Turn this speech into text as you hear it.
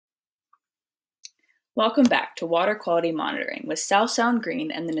Welcome back to Water Quality Monitoring with South Sound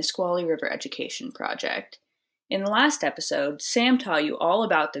Green and the Nisqually River Education Project. In the last episode, Sam taught you all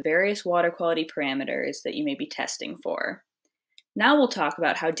about the various water quality parameters that you may be testing for. Now we'll talk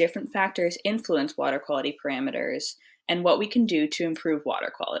about how different factors influence water quality parameters and what we can do to improve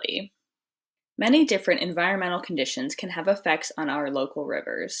water quality. Many different environmental conditions can have effects on our local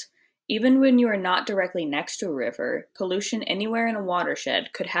rivers. Even when you are not directly next to a river, pollution anywhere in a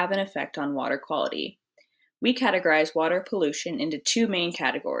watershed could have an effect on water quality. We categorize water pollution into two main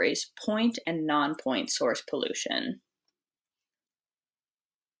categories: point and non-point source pollution.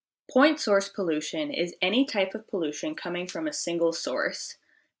 Point source pollution is any type of pollution coming from a single source.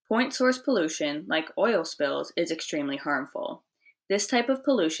 Point source pollution, like oil spills, is extremely harmful. This type of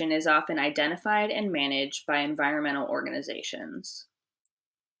pollution is often identified and managed by environmental organizations.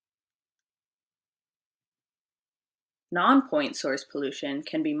 Non-point source pollution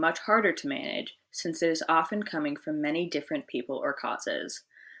can be much harder to manage since it is often coming from many different people or causes.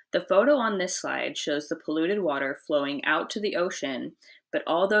 The photo on this slide shows the polluted water flowing out to the ocean, but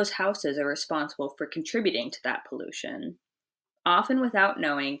all those houses are responsible for contributing to that pollution. Often without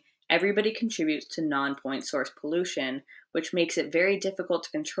knowing, everybody contributes to non-point source pollution, which makes it very difficult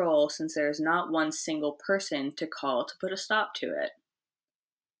to control since there is not one single person to call to put a stop to it.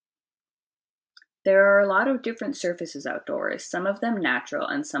 There are a lot of different surfaces outdoors, some of them natural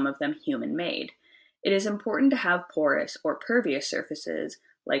and some of them human-made. It is important to have porous or pervious surfaces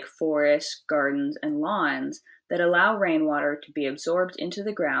like forests, gardens, and lawns that allow rainwater to be absorbed into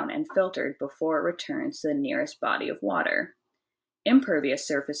the ground and filtered before it returns to the nearest body of water. Impervious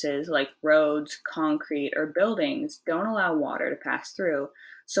surfaces like roads, concrete, or buildings don't allow water to pass through,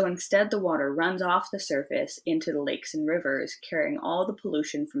 so instead the water runs off the surface into the lakes and rivers, carrying all the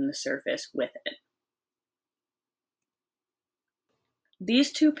pollution from the surface with it.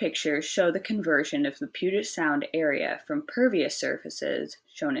 These two pictures show the conversion of the Puget Sound area from pervious surfaces,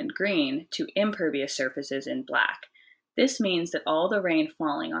 shown in green, to impervious surfaces in black. This means that all the rain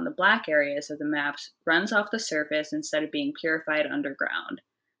falling on the black areas of the maps runs off the surface instead of being purified underground.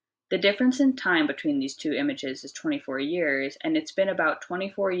 The difference in time between these two images is 24 years, and it's been about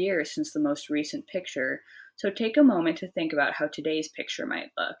 24 years since the most recent picture, so take a moment to think about how today's picture might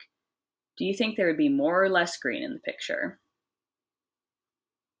look. Do you think there would be more or less green in the picture?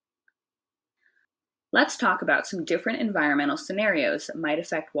 Let's talk about some different environmental scenarios that might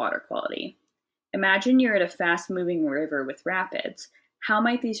affect water quality. Imagine you're at a fast-moving river with rapids. How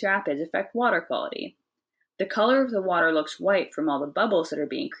might these rapids affect water quality? The color of the water looks white from all the bubbles that are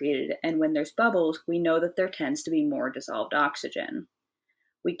being created, and when there's bubbles, we know that there tends to be more dissolved oxygen.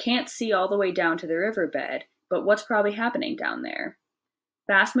 We can't see all the way down to the riverbed, but what's probably happening down there?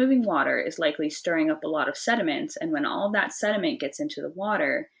 Fast-moving water is likely stirring up a lot of sediments, and when all of that sediment gets into the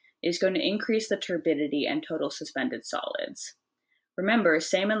water, is going to increase the turbidity and total suspended solids. Remember,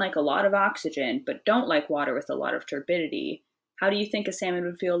 salmon like a lot of oxygen, but don't like water with a lot of turbidity. How do you think a salmon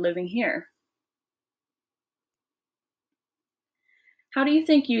would feel living here? How do you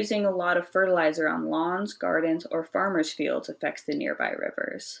think using a lot of fertilizer on lawns, gardens, or farmers' fields affects the nearby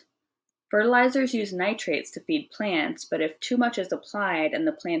rivers? Fertilizers use nitrates to feed plants, but if too much is applied and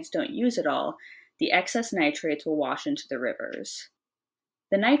the plants don't use it all, the excess nitrates will wash into the rivers.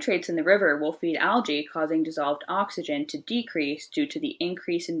 The nitrates in the river will feed algae, causing dissolved oxygen to decrease due to the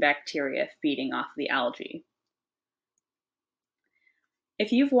increase in bacteria feeding off the algae.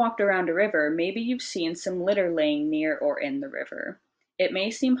 If you've walked around a river, maybe you've seen some litter laying near or in the river. It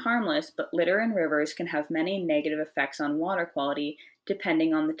may seem harmless, but litter in rivers can have many negative effects on water quality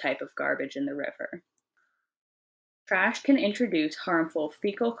depending on the type of garbage in the river. Trash can introduce harmful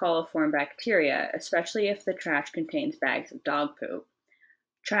fecal coliform bacteria, especially if the trash contains bags of dog poop.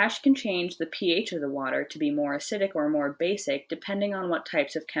 Trash can change the pH of the water to be more acidic or more basic depending on what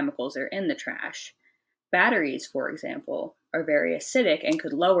types of chemicals are in the trash. Batteries, for example, are very acidic and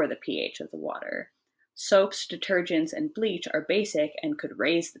could lower the pH of the water. Soaps, detergents, and bleach are basic and could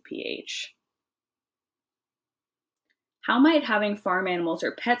raise the pH. How might having farm animals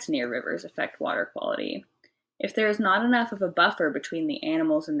or pets near rivers affect water quality? If there is not enough of a buffer between the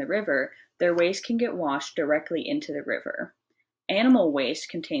animals and the river, their waste can get washed directly into the river. Animal waste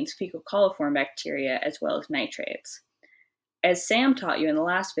contains fecal coliform bacteria as well as nitrates. As Sam taught you in the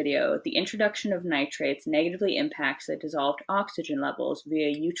last video, the introduction of nitrates negatively impacts the dissolved oxygen levels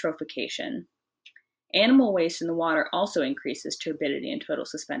via eutrophication. Animal waste in the water also increases turbidity and total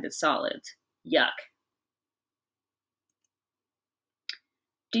suspended solids. Yuck.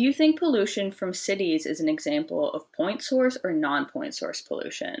 Do you think pollution from cities is an example of point source or non-point source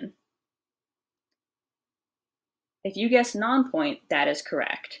pollution? If you guessed non-point, that is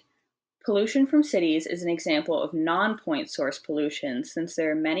correct. Pollution from cities is an example of non-point source pollution since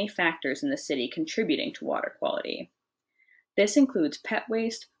there are many factors in the city contributing to water quality. This includes pet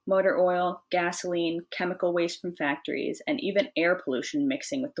waste, motor oil, gasoline, chemical waste from factories, and even air pollution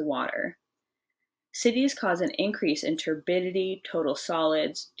mixing with the water. Cities cause an increase in turbidity, total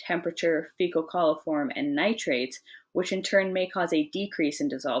solids, temperature, fecal coliform, and nitrates, which in turn may cause a decrease in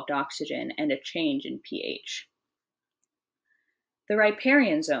dissolved oxygen and a change in pH. The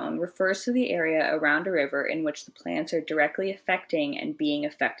riparian zone refers to the area around a river in which the plants are directly affecting and being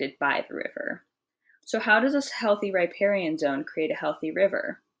affected by the river. So, how does a healthy riparian zone create a healthy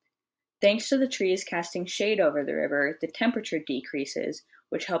river? Thanks to the trees casting shade over the river, the temperature decreases,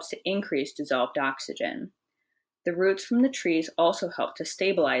 which helps to increase dissolved oxygen. The roots from the trees also help to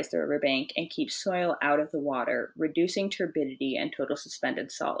stabilize the riverbank and keep soil out of the water, reducing turbidity and total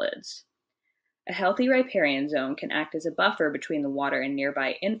suspended solids. A healthy riparian zone can act as a buffer between the water and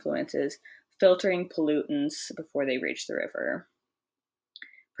nearby influences, filtering pollutants before they reach the river.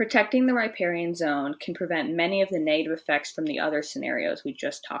 Protecting the riparian zone can prevent many of the negative effects from the other scenarios we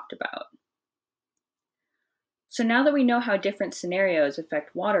just talked about. So now that we know how different scenarios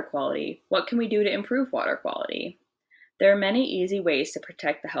affect water quality, what can we do to improve water quality? There are many easy ways to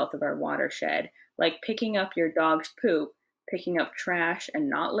protect the health of our watershed, like picking up your dog's poop, picking up trash and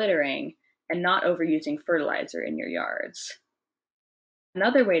not littering, and not overusing fertilizer in your yards.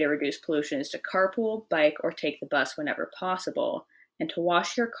 Another way to reduce pollution is to carpool, bike, or take the bus whenever possible, and to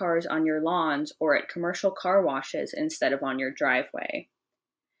wash your cars on your lawns or at commercial car washes instead of on your driveway.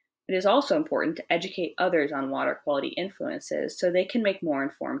 It is also important to educate others on water quality influences so they can make more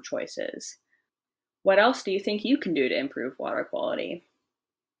informed choices. What else do you think you can do to improve water quality?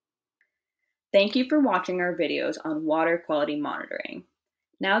 Thank you for watching our videos on water quality monitoring.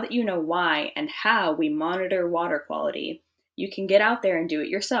 Now that you know why and how we monitor water quality, you can get out there and do it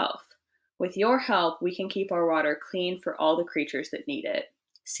yourself. With your help, we can keep our water clean for all the creatures that need it.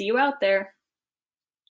 See you out there!